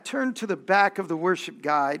turn to the back of the worship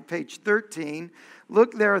guide, page 13.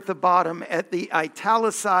 Look there at the bottom at the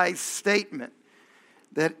italicized statement.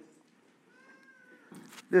 The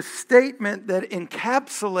statement that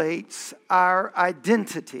encapsulates our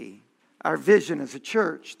identity, our vision as a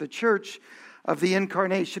church. The church of the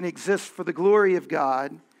incarnation exists for the glory of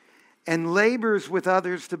God and labors with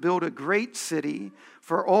others to build a great city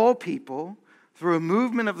for all people through a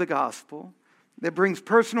movement of the gospel that brings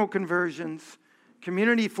personal conversions,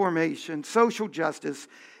 community formation, social justice,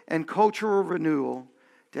 and cultural renewal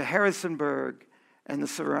to Harrisonburg and the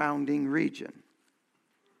surrounding region.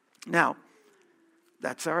 Now,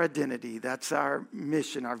 that's our identity, that's our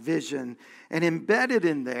mission, our vision, and embedded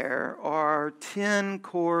in there are 10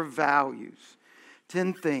 core values,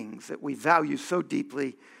 10 things that we value so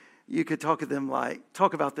deeply, you could talk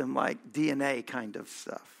about them like DNA kind of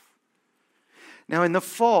stuff. Now, in the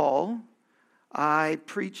fall, I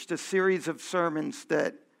preached a series of sermons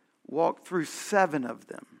that walked through 7 of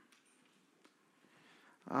them.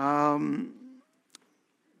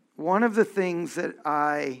 One of the things that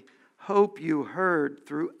I hope you heard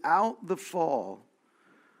throughout the fall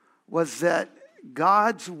was that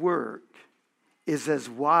God's work is as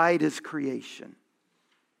wide as creation.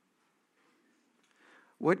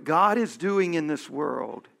 What God is doing in this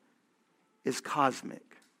world is cosmic.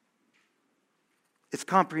 It's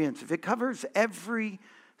comprehensive. It covers every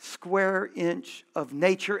square inch of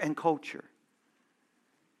nature and culture.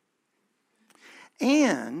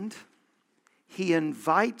 And He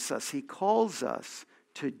invites us, He calls us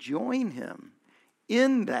to join Him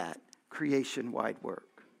in that creation-wide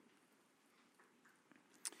work.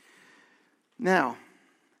 Now,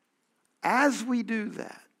 as we do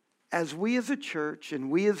that, as we as a church and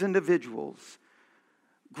we as individuals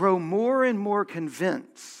grow more and more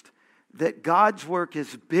convinced that God's work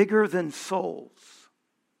is bigger than souls,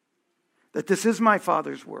 that this is my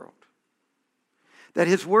Father's world, that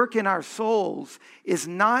His work in our souls is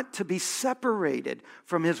not to be separated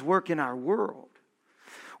from His work in our world.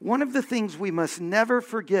 One of the things we must never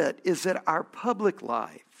forget is that our public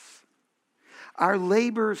lives, our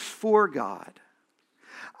labors for God,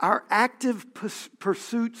 our active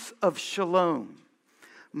pursuits of shalom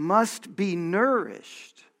must be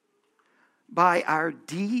nourished by our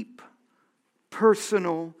deep,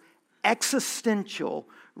 personal, existential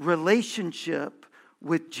relationship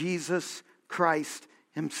with Jesus Christ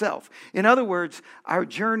Himself. In other words, our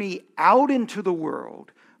journey out into the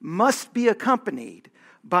world must be accompanied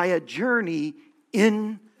by a journey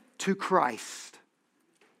into Christ.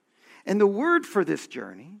 And the word for this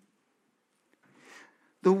journey,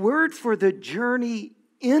 the word for the journey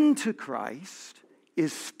into Christ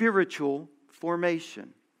is spiritual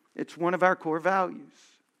formation. It's one of our core values.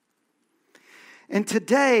 And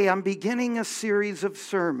today I'm beginning a series of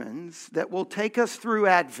sermons that will take us through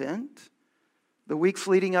Advent, the weeks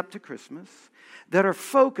leading up to Christmas, that are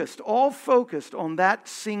all focused on that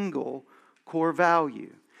single core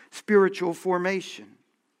value, spiritual formation.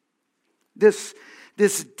 This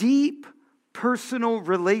deep personal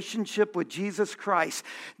relationship with Jesus Christ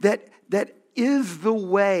that is the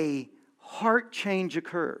way heart change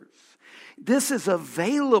occurs. This is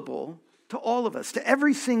available to all of us, to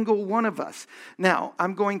every single one of us. Now,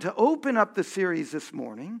 I'm going to open up the series this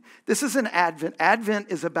morning. This is an Advent. Advent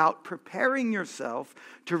is about preparing yourself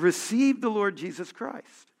to receive the Lord Jesus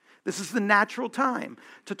Christ. This is the natural time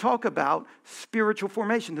to talk about spiritual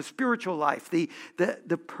formation, the spiritual life, the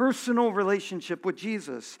personal relationship with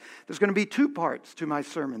Jesus. There's going to be 2 parts to my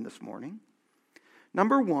sermon this morning.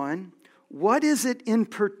 Number 1, what is it in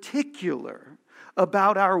particular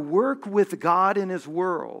about our work with God in His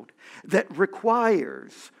world that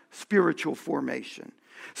requires spiritual formation?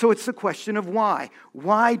 So it's the question of why.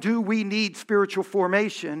 Why do we need spiritual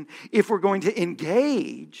formation if we're going to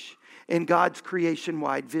engage in God's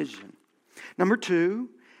creation-wide vision? Number 2,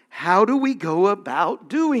 how do we go about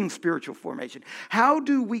doing spiritual formation? How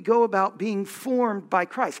do we go about being formed by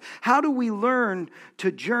Christ? How do we learn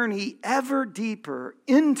to journey ever deeper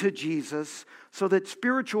into Jesus so that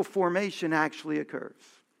spiritual formation actually occurs?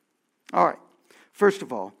 All right, first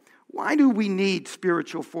of all, why do we need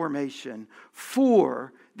spiritual formation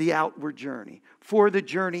for the outward journey, for the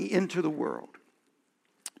journey into the world?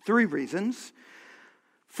 3 reasons.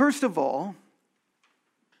 First of all,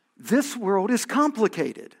 this world is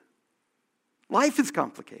complicated. Life is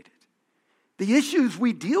complicated. The issues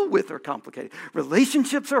we deal with are complicated.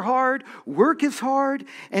 Relationships are hard, work is hard,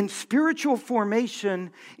 and spiritual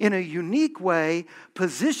formation in a unique way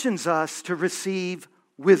positions us to receive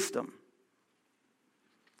wisdom.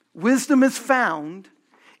 Wisdom is found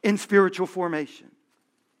in spiritual formation.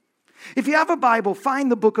 If you have a Bible, find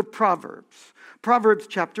the book of Proverbs. Proverbs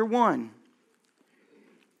chapter 1.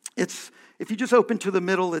 If you just open to the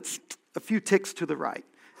middle, it's a few ticks to the right,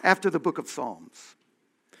 after the book of Psalms.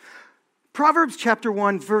 Proverbs chapter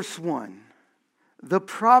 1, verse 1. The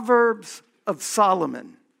Proverbs of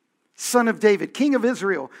Solomon, son of David, king of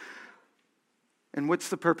Israel. And what's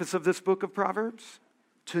the purpose of this book of Proverbs?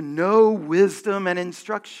 To know wisdom and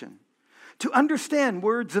instruction, to understand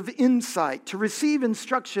words of insight, to receive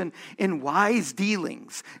instruction in wise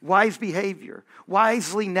dealings, wise behavior,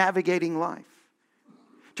 wisely navigating life,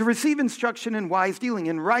 to receive instruction in wise dealing,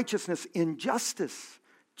 in righteousness, in justice.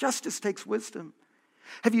 Justice takes wisdom.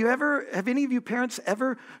 Have any of you parents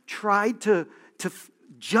ever tried to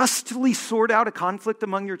justly sort out a conflict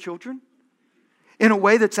among your children in a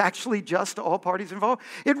way that's actually just to all parties involved?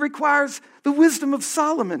 It requires the wisdom of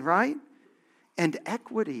Solomon, right? And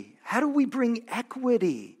equity. How do we bring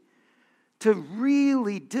equity to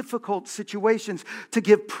really difficult situations, to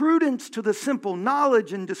give prudence to the simple,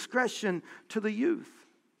 knowledge and discretion to the youth?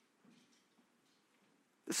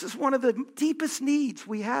 This is one of the deepest needs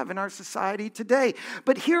we have in our society today.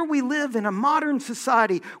 But here we live in a modern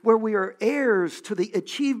society where we are heirs to the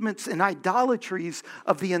achievements and idolatries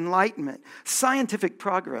of the Enlightenment. Scientific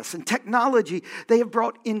progress and technology, they have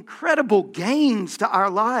brought incredible gains to our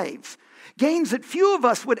lives. Gains that few of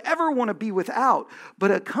us would ever want to be without.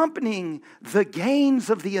 But accompanying the gains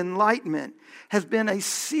of the Enlightenment has been a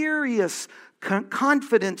serious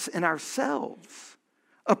confidence in ourselves.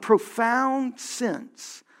 A profound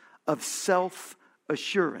sense of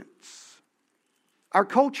self-assurance. Our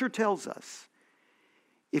culture tells us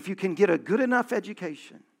if you can get a good enough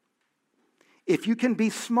education, if you can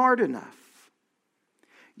be smart enough,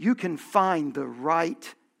 you can find the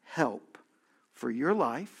right help for your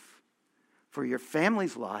life, for your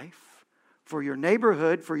family's life, for your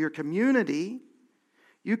neighborhood, for your community.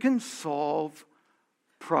 You can solve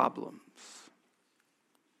problems.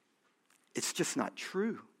 It's just not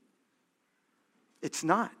true. It's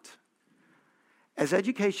not. As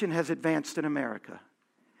education has advanced in America,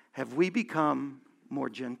 have we become more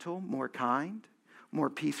gentle, more kind, more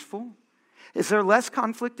peaceful? Is there less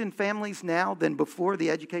conflict in families now than before the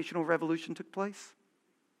educational revolution took place?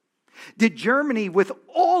 Did Germany, with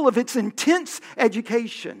all of its intense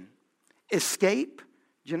education, escape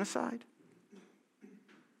genocide?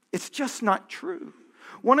 It's just not true.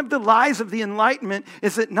 One of the lies of the Enlightenment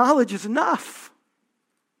is that knowledge is enough.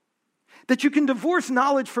 That you can divorce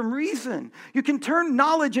knowledge from reason. You can turn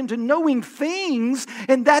knowledge into knowing things,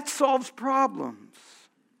 and that solves problems.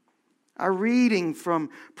 Our reading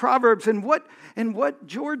from Proverbs and what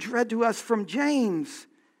George read to us from James,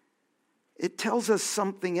 it tells us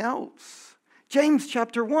something else. James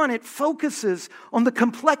chapter 1, it focuses on the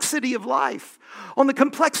complexity of life, on the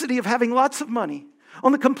complexity of having lots of money,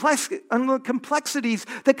 on the complexities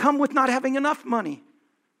that come with not having enough money.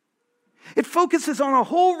 It focuses on a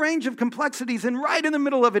whole range of complexities, and right in the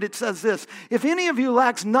middle of it, it says this: if any of you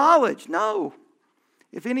lacks knowledge, no.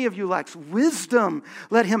 If any of you lacks wisdom,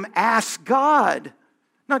 let him ask God,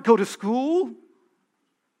 not go to school.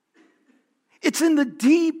 It's in the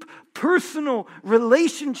deep personal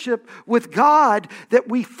relationship with God that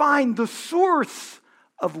we find the source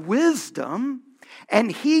of wisdom.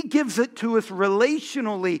 And he gives it to us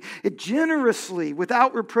relationally, generously,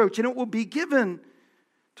 without reproach. And it will be given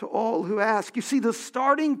to all who ask. You see, the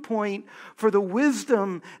starting point for the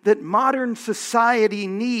wisdom that modern society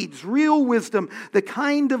needs, real wisdom, the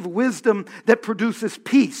kind of wisdom that produces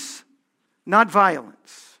peace, not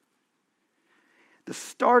violence. The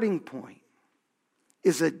starting point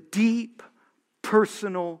is a deep,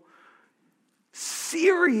 personal,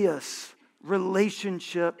 serious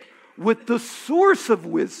relationship with the source of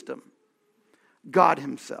wisdom, God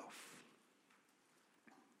himself.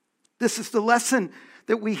 This is the lesson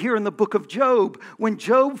that we hear in the book of Job, when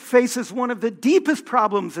Job faces one of the deepest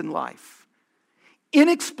problems in life.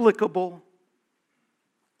 Inexplicable,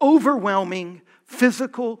 overwhelming,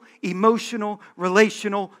 physical, emotional,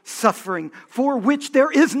 relational suffering for which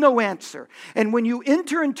there is no answer. And when you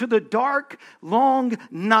enter into the dark, long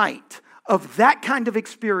night of that kind of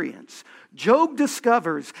experience, Job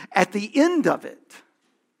discovers at the end of it,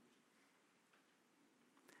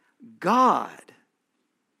 God,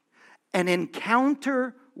 an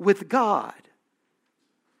encounter with God,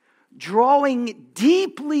 drawing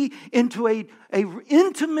deeply into an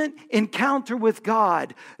intimate encounter with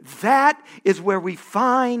God. That is where we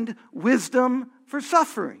find wisdom for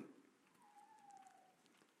suffering.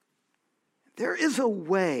 There is a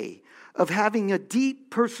way of having a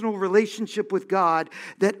deep personal relationship with God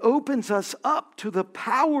that opens us up to the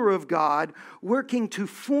power of God working to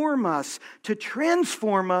form us, to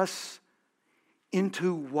transform us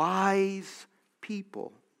into wise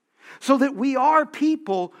people. So that we are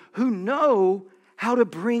people who know how to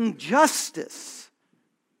bring justice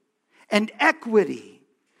and equity.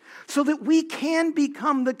 So that we can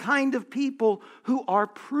become the kind of people who are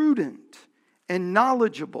prudent and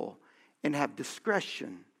knowledgeable and have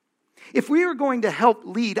discretion. If we are going to help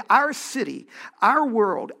lead our city, our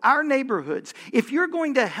world, our neighborhoods, if you're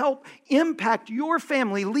going to help impact your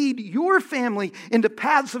family, lead your family into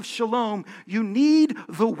paths of shalom, you need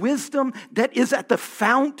the wisdom that is at the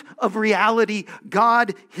fount of reality,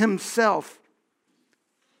 God Himself.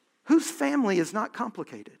 Whose family is not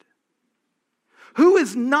complicated? Who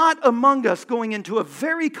is not among us going into a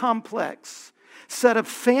very complex set of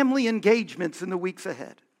family engagements in the weeks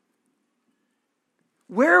ahead?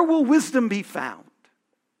 Where will wisdom be found?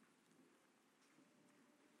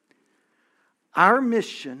 Our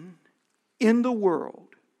mission in the world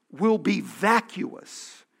will be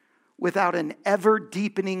vacuous without an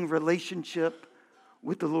ever-deepening relationship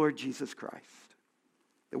with the Lord Jesus Christ.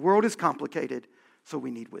 The world is complicated, so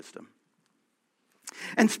we need wisdom.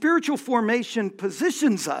 And spiritual formation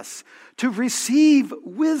positions us to receive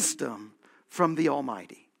wisdom from the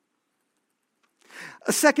Almighty.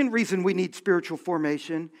 A second reason we need spiritual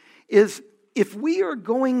formation is if we are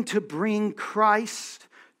going to bring Christ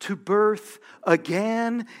to birth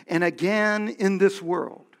again and again in this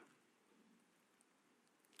world,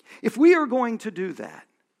 if we are going to do that,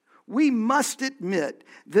 we must admit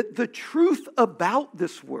that the truth about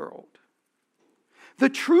this world, the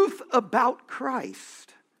truth about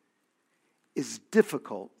Christ, is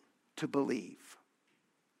difficult to believe.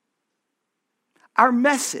 Our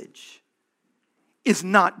message is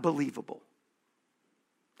not believable.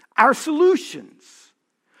 Our solutions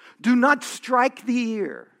do not strike the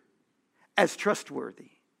ear as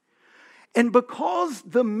trustworthy. And because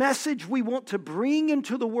the message we want to bring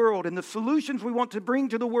into the world and the solutions we want to bring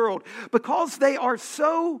to the world, because they are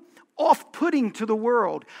so off-putting to the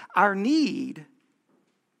world, our need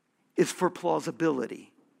is for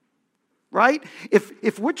plausibility. Right?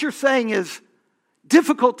 If what you're saying is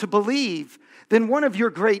difficult to believe, then one of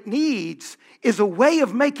your great needs is a way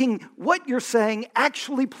of making what you're saying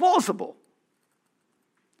actually plausible.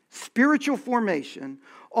 Spiritual formation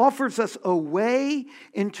offers us a way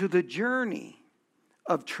into the journey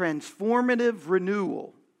of transformative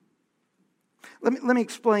renewal. Let me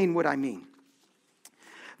explain what I mean.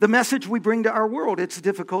 The message we bring to our world, it's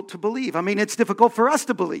difficult to believe. I mean, it's difficult for us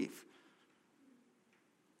to believe.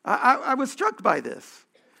 I was struck by this.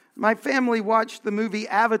 My family watched the movie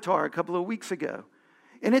Avatar a couple of weeks ago.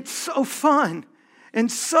 And it's so fun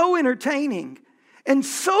and so entertaining and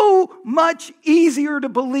so much easier to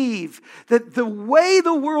believe that the way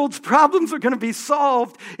the world's problems are going to be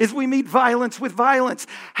solved is we meet violence with violence.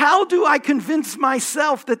 How do I convince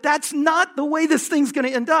myself that that's not the way this thing's going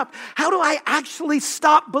to end up? How do I actually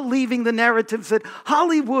stop believing the narratives that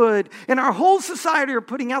Hollywood and our whole society are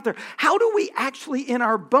putting out there? How do we actually in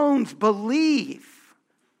our bones believe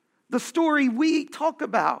the story we talk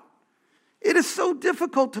about? It is so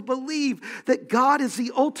difficult to believe that God is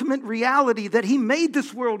the ultimate reality, that He made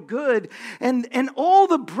this world good, and all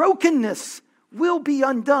the brokenness will be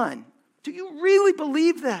undone. Do you really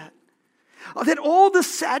believe that? That all the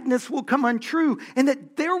sadness will come untrue, and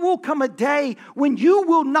that there will come a day when you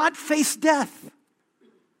will not face death.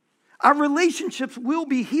 Our relationships will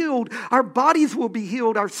be healed. Our bodies will be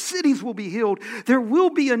healed. Our cities will be healed. There will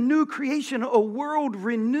be a new creation, a world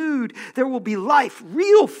renewed. There will be life,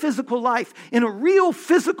 real physical life in a real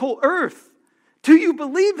physical earth. Do you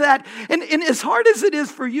believe that? And as hard as it is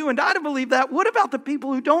for you and I to believe that, what about the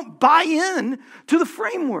people who don't buy in to the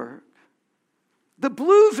framework? The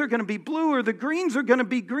blues are going to be bluer. The greens are going to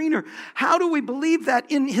be greener. How do we believe that?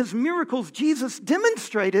 In His miracles, Jesus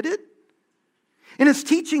demonstrated it. In His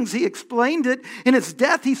teachings, He explained it. In His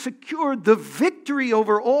death, He secured the victory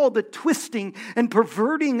over all the twisting and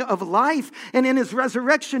perverting of life. And in His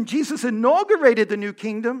resurrection, Jesus inaugurated the new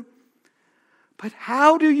kingdom. But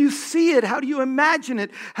how do you see it? How do you imagine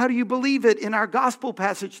it? How do you believe it? In our gospel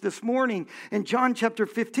passage this morning, in John chapter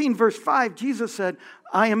 15, verse 5, Jesus said,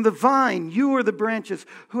 I am the vine, you are the branches.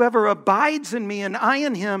 Whoever abides in me and I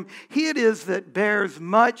in him, he it is that bears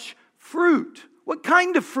much fruit. What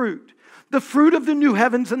kind of fruit? The fruit of the new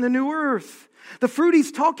heavens and the new earth. The fruit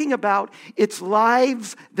He's talking about, it's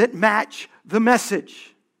lives that match the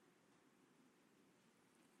message.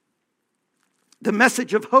 The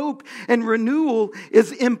message of hope and renewal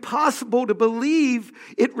is impossible to believe.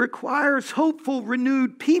 It requires hopeful,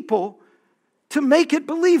 renewed people to make it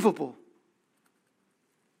believable.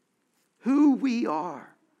 Who we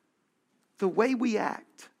are, the way we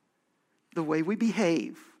act, the way we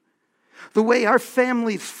behave, the way our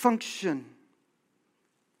families function,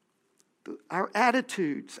 our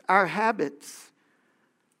attitudes, our habits,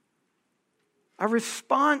 our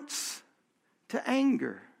response to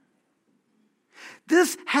anger.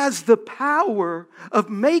 This has the power of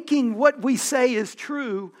making what we say is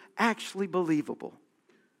true actually believable.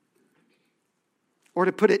 Or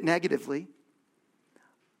to put it negatively,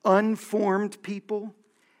 unformed people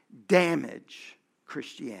damage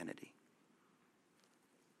Christianity.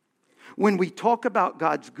 When we talk about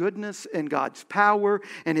God's goodness and God's power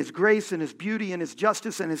and His grace and His beauty and His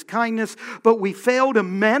justice and His kindness, but we fail to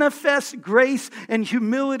manifest grace and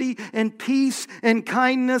humility and peace and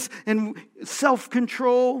kindness and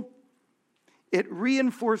self-control, it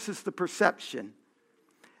reinforces the perception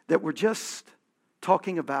that we're just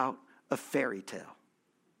talking about a fairy tale.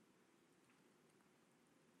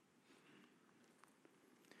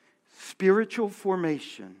 Spiritual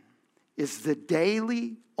formation is the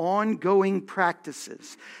daily, ongoing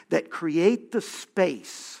practices that create the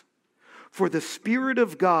space for the Spirit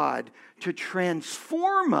of God to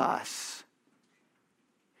transform us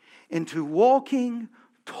into walking,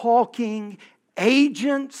 talking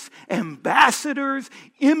agents, ambassadors,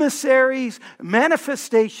 emissaries,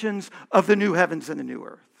 manifestations of the new heavens and the new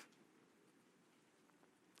earth.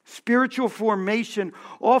 Spiritual formation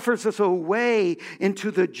offers us a way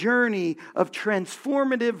into the journey of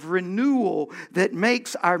transformative renewal that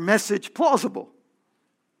makes our message plausible.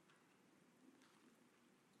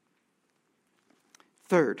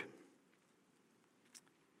 Third,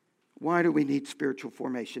 why do we need spiritual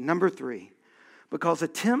formation? Number 3, because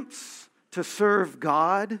attempts to serve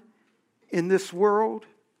God in this world,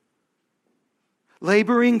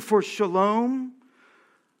 laboring for shalom,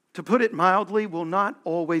 to put it mildly, will not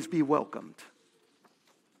always be welcomed.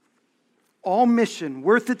 All mission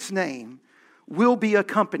worth its name will be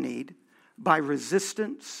accompanied by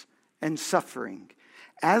resistance and suffering.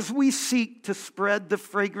 As we seek to spread the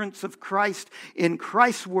fragrance of Christ in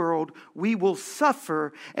Christ's world, we will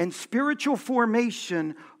suffer, and spiritual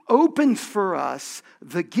formation opens for us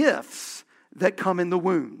the gifts that come in the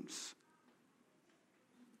wounds.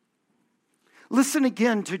 Listen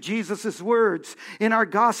again to Jesus' words in our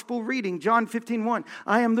gospel reading, John 15:1.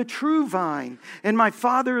 I am the true vine, and my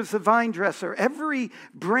Father is the vine dresser. Every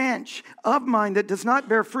branch of mine that does not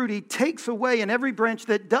bear fruit, He takes away, and every branch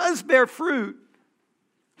that does bear fruit,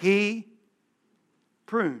 He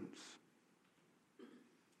prunes,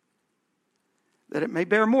 that it may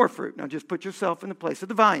bear more fruit. Now just put yourself in the place of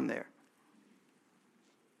the vine there.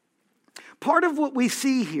 Part of what we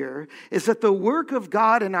see here is that the work of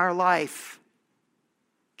God in our life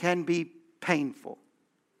can be painful.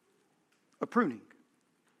 A pruning.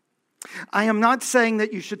 I am not saying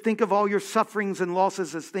that you should think of all your sufferings and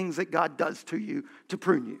losses as things that God does to you to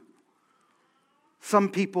prune you. Some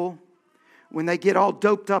people, when they get all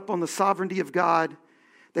doped up on the sovereignty of God,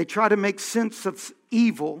 they try to make sense of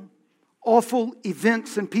evil, awful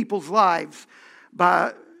events in people's lives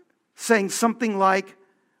by saying something like,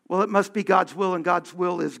 well, it must be God's will and God's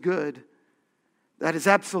will is good. That is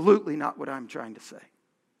absolutely not what I'm trying to say.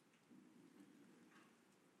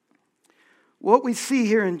 What we see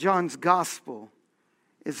here in John's gospel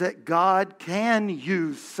is that God can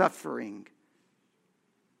use suffering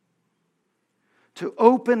to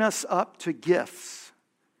open us up to gifts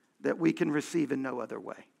that we can receive in no other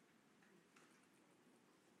way.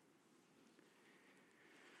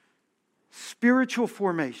 Spiritual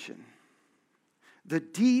formation, the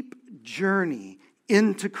deep journey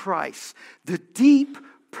into Christ, the deep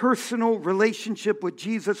personal relationship with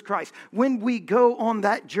Jesus Christ. When we go on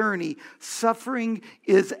that journey, suffering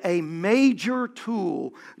is a major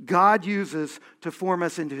tool God uses to form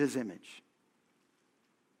us into His image.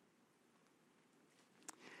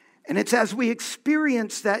 And it's as we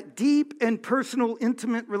experience that deep and personal,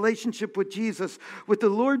 intimate relationship with Jesus, with the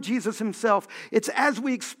Lord Jesus Himself, it's as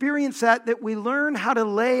we experience that we learn how to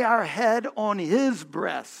lay our head on His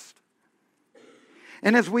breast.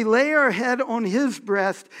 And as we lay our head on His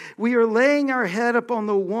breast, we are laying our head upon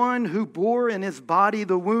the one who bore in His body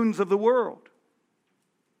the wounds of the world.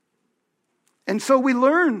 And so we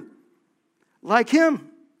learn, like Him,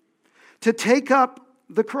 to take up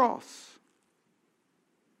the cross.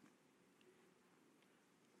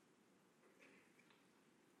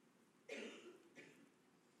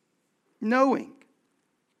 Knowing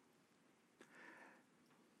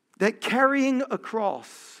that carrying a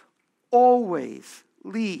cross always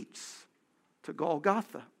leads to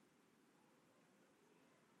Golgotha.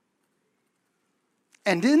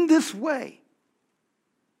 And in this way,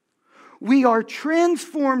 we are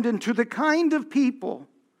transformed into the kind of people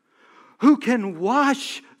who can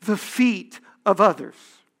wash the feet of others,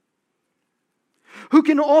 who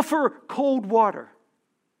can offer cold water,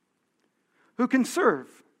 who can serve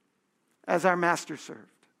as our master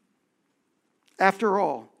served. After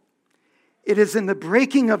all, it is in the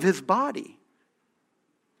breaking of his body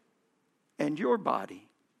and your body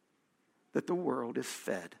that the world is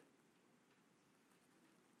fed.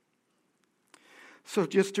 So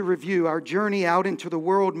just to review, our journey out into the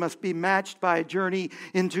world must be matched by a journey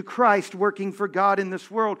into Christ. Working for God in this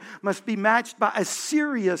world must be matched by a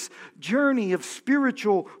serious journey of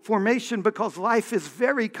spiritual formation, because life is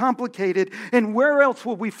very complicated. And where else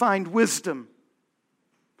will we find wisdom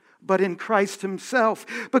but in Christ himself?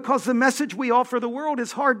 Because the message we offer the world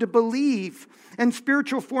is hard to believe. And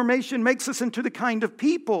spiritual formation makes us into the kind of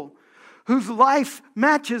people whose life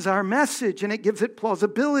matches our message, and it gives it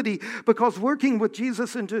plausibility, because working with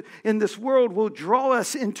Jesus in this world will draw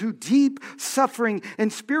us into deep suffering,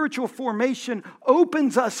 and spiritual formation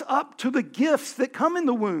opens us up to the gifts that come in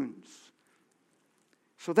the wounds.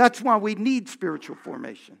 So that's why we need spiritual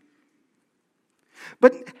formation.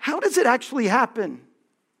 But how does it actually happen?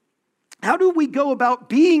 How do we go about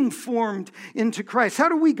being formed into Christ? How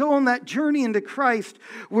do we go on that journey into Christ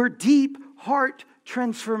where deep heart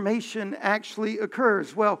transformation actually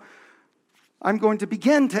occurs? Well, I'm going to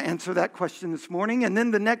begin to answer that question this morning, and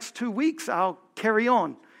then the next 2 weeks I'll carry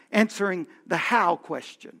on answering the how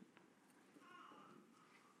question.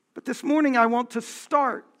 But this morning I want to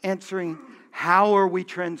start answering how are we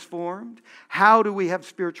transformed? How do we have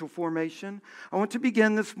spiritual formation? I want to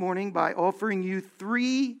begin this morning by offering you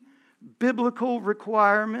 3 biblical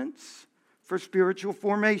requirements for spiritual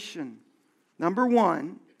formation. Number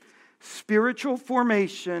 1, spiritual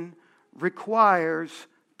formation requires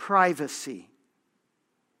privacy.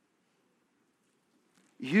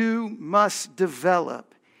 You must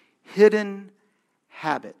develop hidden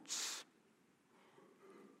habits.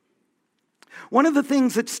 One of the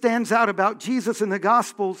things that stands out about Jesus in the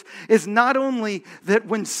Gospels is not only that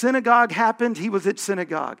when synagogue happened, he was at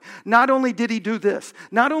synagogue. Not only did he do this,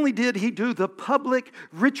 not only did he do the public,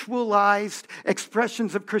 ritualized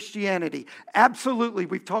expressions of Christianity. Absolutely,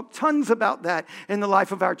 we've talked tons about that in the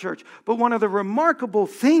life of our church. But one of the remarkable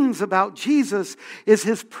things about Jesus is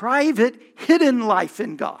his private, hidden life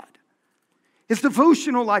in God. His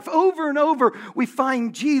devotional life. Over and over, we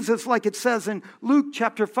find Jesus, like it says in Luke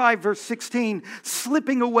chapter 5, verse 16,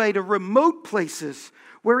 slipping away to remote places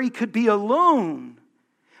where he could be alone,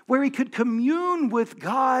 where he could commune with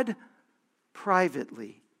God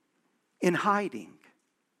privately, in hiding,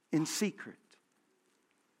 in secret.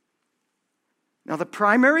 Now, the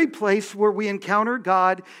primary place where we encounter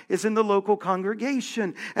God is in the local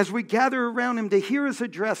congregation, as we gather around him to hear his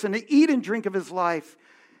address and to eat and drink of his life.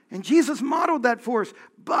 And Jesus modeled that for us.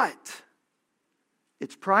 But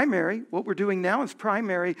it's primary. What we're doing now is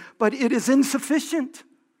primary, but it is insufficient.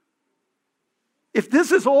 If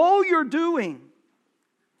this is all you're doing,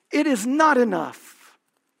 it is not enough.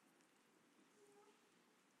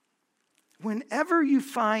 Whenever you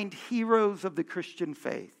find heroes of the Christian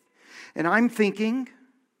faith, and I'm thinking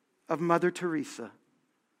of Mother Teresa,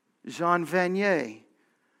 Jean Vanier,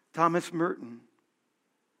 Thomas Merton.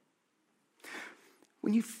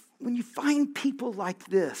 When you find people like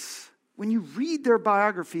this, when you read their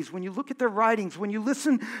biographies, when you look at their writings, when you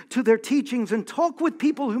listen to their teachings and talk with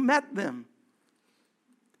people who met them,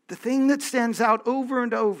 the thing that stands out over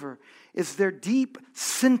and over is their deep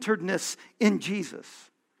centeredness in Jesus.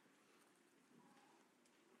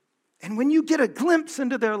 And when you get a glimpse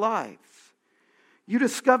into their lives, you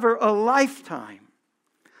discover a lifetime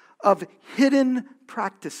of hidden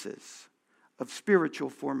practices of spiritual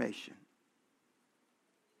formation.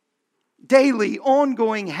 Daily,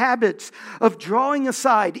 ongoing habits of drawing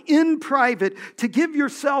aside in private to give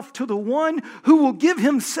yourself to the one who will give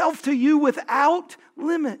himself to you without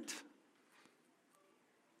limit.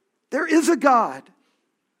 There is a God.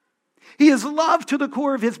 He is love to the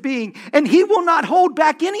core of his being, and he will not hold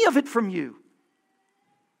back any of it from you.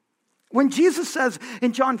 When Jesus says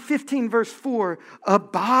in John 15, verse 4,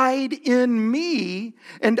 "Abide in me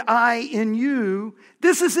and I in you,"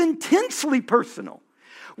 this is intensely personal.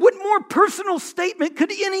 What more personal statement could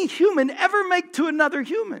any human ever make to another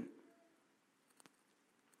human?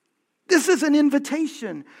 This is an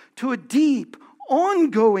invitation to a deep,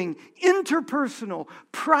 ongoing, interpersonal,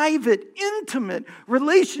 private, intimate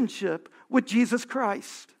relationship with Jesus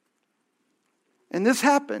Christ. And this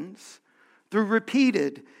happens through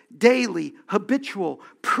repeated, daily, habitual,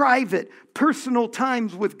 private, personal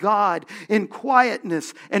times with God in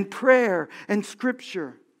quietness and prayer and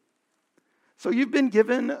Scripture. So you've been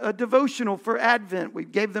given a devotional for Advent. We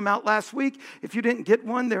gave them out last week. If you didn't get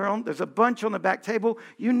one, there's a bunch on the back table.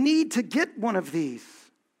 You need to get one of these.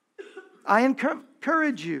 I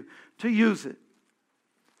encourage you to use it.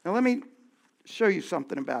 Now let me show you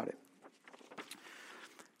something about it.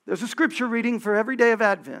 There's a scripture reading for every day of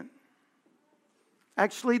Advent.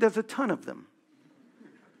 Actually, there's a ton of them.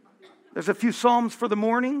 There's a few Psalms for the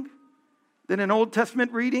morning, then an Old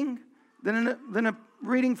Testament reading, then a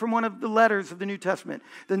reading from one of the letters of the New Testament,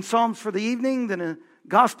 then Psalms for the evening, then a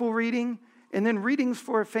gospel reading, and then readings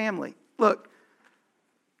for a family. Look,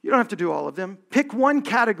 you don't have to do all of them. Pick one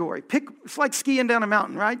category. It's like skiing down a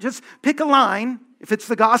mountain, right? Just pick a line. If it's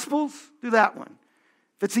the Gospels, do that one.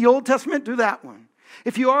 If it's the Old Testament, do that one.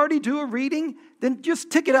 If you already do a reading, then just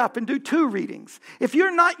tick it up and do 2 readings. If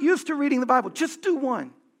you're not used to reading the Bible, just do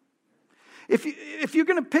one. If you're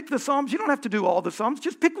going to pick the Psalms, you don't have to do all the Psalms.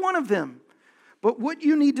 Just pick one of them. But what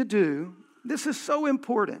you need to do, this is so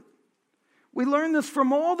important. We learn this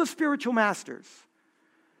from all the spiritual masters.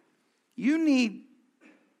 You need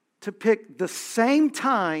to pick the same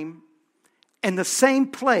time and the same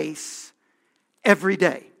place every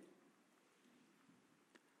day.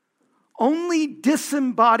 Only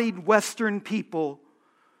disembodied Western people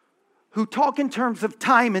who talk in terms of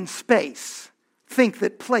time and space think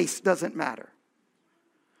that place doesn't matter.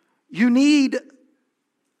 You need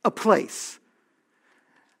a place.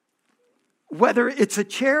 Whether it's a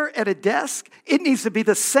chair at a desk, it needs to be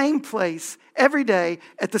the same place every day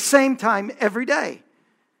at the same time every day.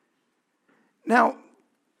 Now,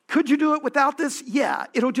 could you do it without this? Yeah,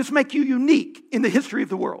 it'll just make you unique in the history of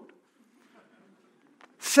the world.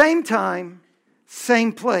 Same time,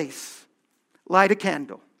 same place. Light a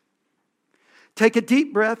candle. Take a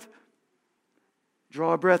deep breath.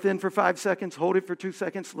 Draw a breath in for 5 seconds. Hold it for 2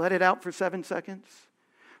 seconds. Let it out for 7 seconds.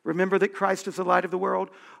 Remember that Christ is the light of the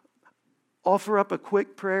world. Offer up a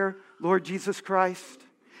quick prayer. Lord Jesus Christ,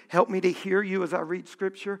 help me to hear you as I read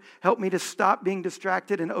Scripture. Help me to stop being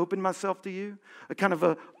distracted and open myself to you. A kind of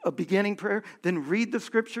a beginning prayer. Then read the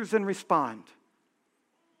Scriptures and respond.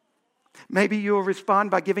 Maybe you'll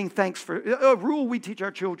respond by giving thanks for a rule we teach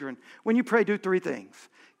our children. When you pray, do 3 things.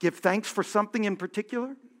 Give thanks for something in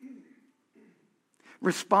particular.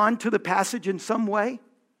 Respond to the passage in some way.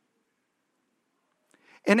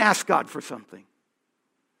 And ask God for something.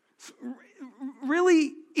 It's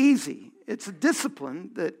really easy. It's a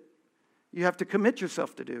discipline that you have to commit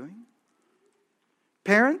yourself to doing.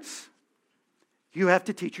 Parents, you have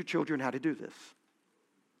to teach your children how to do this.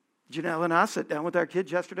 Janelle and I sat down with our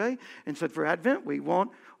kids yesterday and said, for Advent, we want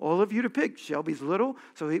all of you to pick. Shelby's little,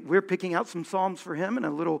 so we're picking out some Psalms for him and a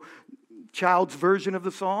little child's version of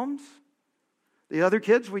the Psalms. The other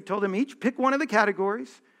kids, we told them each pick one of the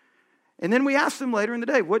categories. And then we asked them later in the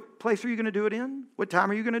day, what place are you going to do it in? What time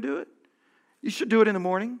are you going to do it? You should do it in the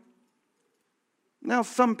morning. Now,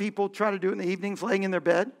 some people try to do it in the evenings, laying in their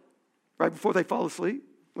bed right before they fall asleep,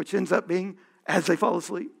 which ends up being as they fall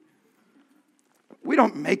asleep. We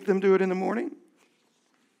don't make them do it in the morning.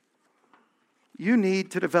 You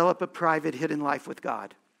need to develop a private, hidden life with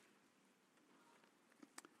God.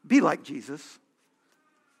 Be like Jesus.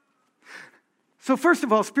 So first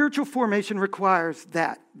of all, spiritual formation requires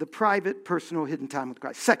that, the private, personal, hidden time with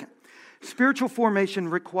Christ. Second, spiritual formation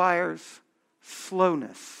requires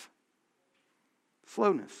slowness.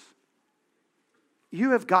 Slowness.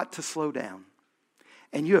 You have got to slow down,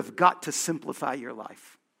 and you have got to simplify your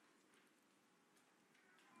life.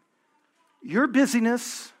 Your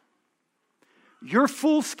busyness, your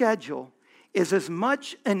full schedule is as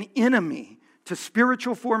much an enemy to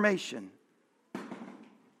spiritual formation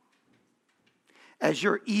as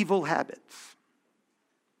your evil habits.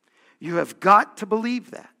 You have got to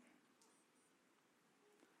believe that.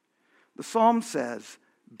 The Psalm says,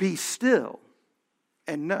 be still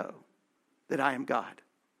and know that I am God.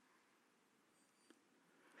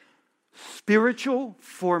 Spiritual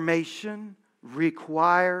formation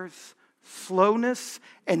requires slowness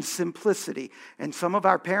and simplicity. And some of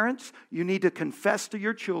our parents, you need to confess to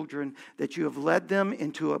your children that you have led them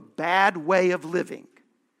into a bad way of living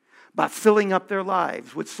by filling up their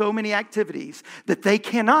lives with so many activities that they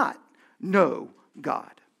cannot know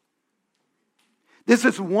God. This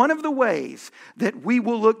is one of the ways that we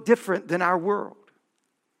will look different than our world.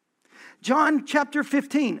 John chapter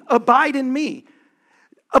 15, abide in me.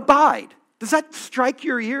 Abide. Does that strike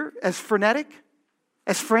your ear as frenetic,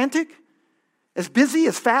 as frantic, as busy,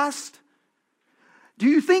 as fast? Do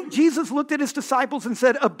you think Jesus looked at his disciples and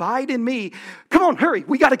said, abide in me? Come on, hurry,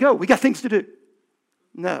 we got to go. We got things to do.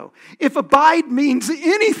 No. If abide means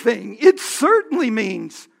anything, it certainly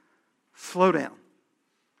means slow down.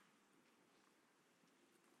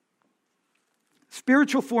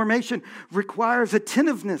 Spiritual formation requires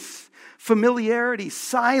attentiveness, familiarity,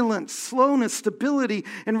 silence, slowness, stability,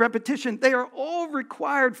 and repetition. They are all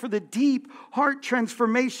required for the deep heart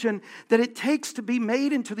transformation that it takes to be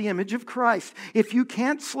made into the image of Christ. If you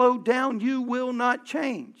can't slow down, you will not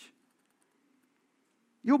change.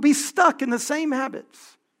 You'll be stuck in the same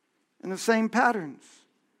habits and the same patterns.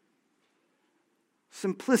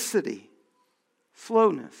 Simplicity,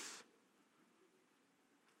 slowness.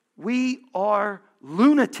 We are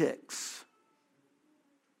lunatics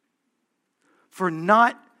for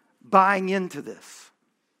not buying into this.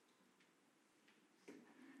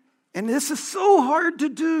 And this is so hard to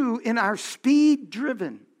do in our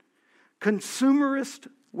speed-driven, consumerist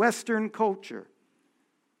Western culture.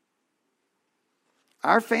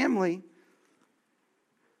 Our family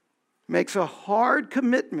makes a hard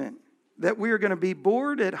commitment that we are going to be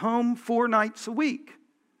bored at home 4 nights a week.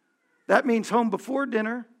 That means home before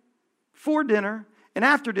dinner, for dinner, and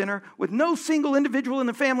after dinner, with no single individual in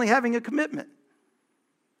the family having a commitment.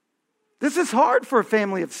 This is hard for a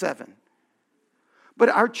family of 7. But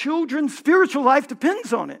our children's spiritual life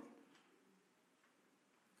depends on it.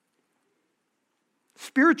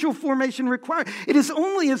 Spiritual formation requires. It is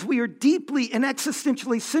only as we are deeply and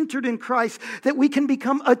existentially centered in Christ that we can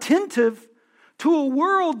become attentive to a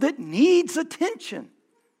world that needs attention.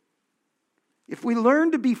 If we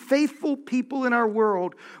learn to be faithful people in our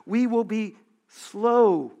world, we will be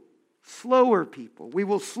slower people. We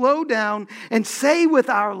will slow down and say with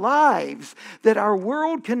our lives that our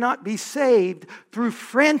world cannot be saved through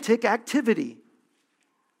frantic activity.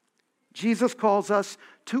 Jesus calls us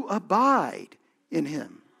to abide in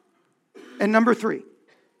Him. And number 3,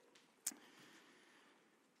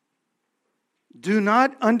 do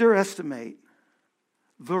not underestimate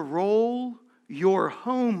the role your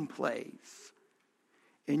home plays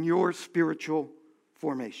in your spiritual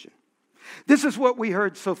formation. This is what we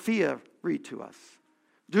heard Sophia read to us.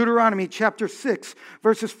 Deuteronomy chapter 6,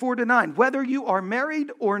 verses 4-9. Whether you are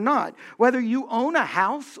married or not, whether you own a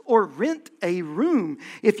house or rent a room,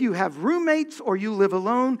 if you have roommates or you live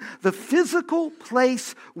alone, the physical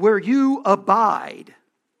place where you abide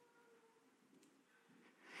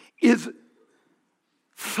is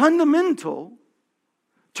fundamental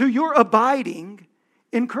to your abiding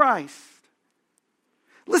in Christ.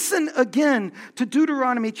 Listen again to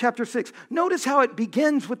Deuteronomy chapter 6. Notice how it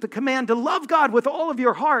begins with the command to love God with all of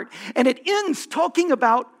your heart, and it ends talking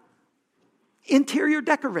about interior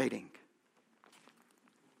decorating.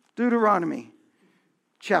 Deuteronomy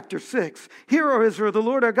chapter 6. Hear, O Israel, the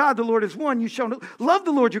Lord our God, the Lord is one. You shall love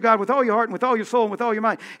the Lord your God with all your heart and with all your soul and with all your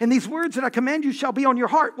mind. And these words that I command you shall be on your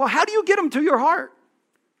heart. Well, how do you get them to your heart?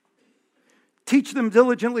 Teach them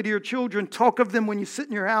diligently to your children. Talk of them when you sit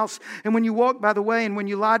in your house and when you walk by the way and when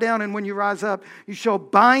you lie down and when you rise up. You shall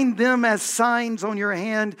bind them as signs on your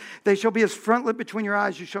hand. They shall be as frontlet between your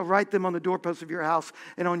eyes. You shall write them on the doorposts of your house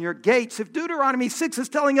and on your gates. If Deuteronomy 6 is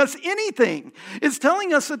telling us anything, it's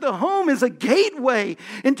telling us that the home is a gateway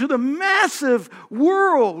into the massive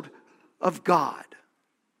world of God.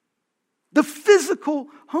 The physical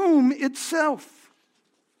home itself.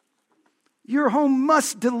 Your home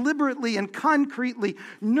must deliberately and concretely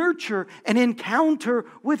nurture an encounter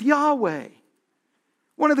with Yahweh.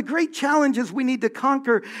 One of the great challenges we need to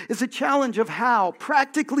conquer is a challenge of how,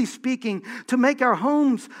 practically speaking, to make our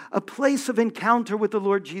homes a place of encounter with the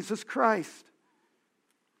Lord Jesus Christ.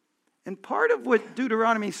 And part of what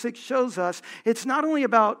Deuteronomy 6 shows us, it's not only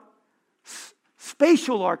about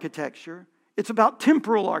spatial architecture, it's about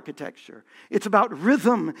temporal architecture. It's about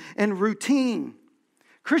rhythm and routine.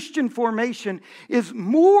 Christian formation is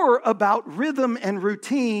more about rhythm and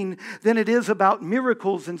routine than it is about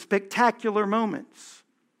miracles and spectacular moments.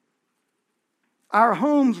 Our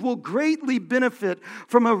homes will greatly benefit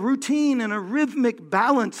from a routine and a rhythmic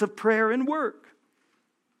balance of prayer and work.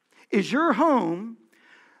 Is your home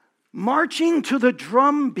marching to the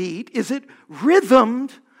drum beat? Is it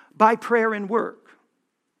rhythmed by prayer and work?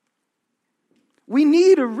 We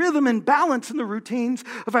need a rhythm and balance in the routines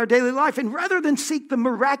of our daily life. And rather than seek the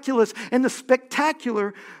miraculous and the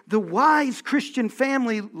spectacular, the wise Christian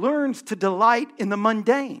family learns to delight in the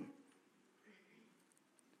mundane.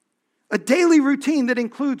 A daily routine that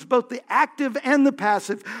includes both the active and the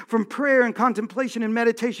passive, from prayer and contemplation and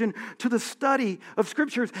meditation to the study of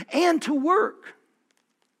scriptures and to work.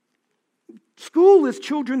 School is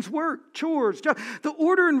children's work, chores. The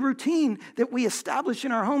order and routine that we establish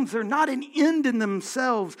in our homes, they're not an end in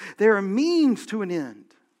themselves. They're a means to an end.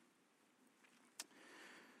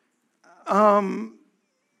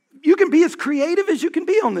 You can be as creative as you can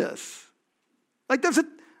be on this. Like there's a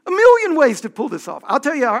million ways to pull this off. I'll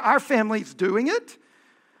tell you, our family's doing it.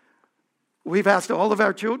 We've asked all of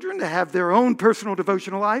our children to have their own personal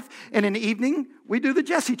devotional life, and in the evening, we do the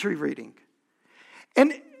Jesse Tree reading.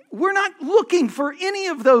 And we're not looking for any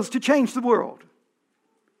of those to change the world.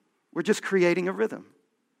 We're just creating a rhythm,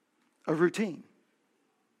 a routine.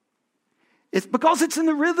 It's because it's in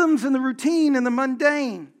the rhythms and the routine and the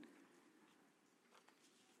mundane.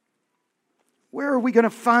 Where are we going to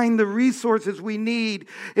find the resources we need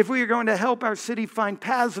if we are going to help our city find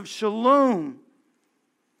paths of shalom?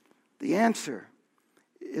 The answer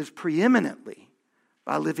is preeminently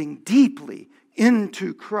by living deeply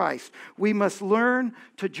into Christ. We must learn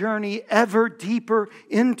to journey ever deeper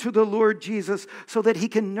into the Lord Jesus so that He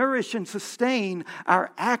can nourish and sustain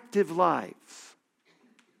our active lives.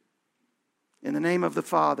 In the name of the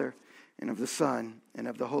Father, and of the Son, and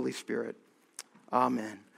of the Holy Spirit. Amen.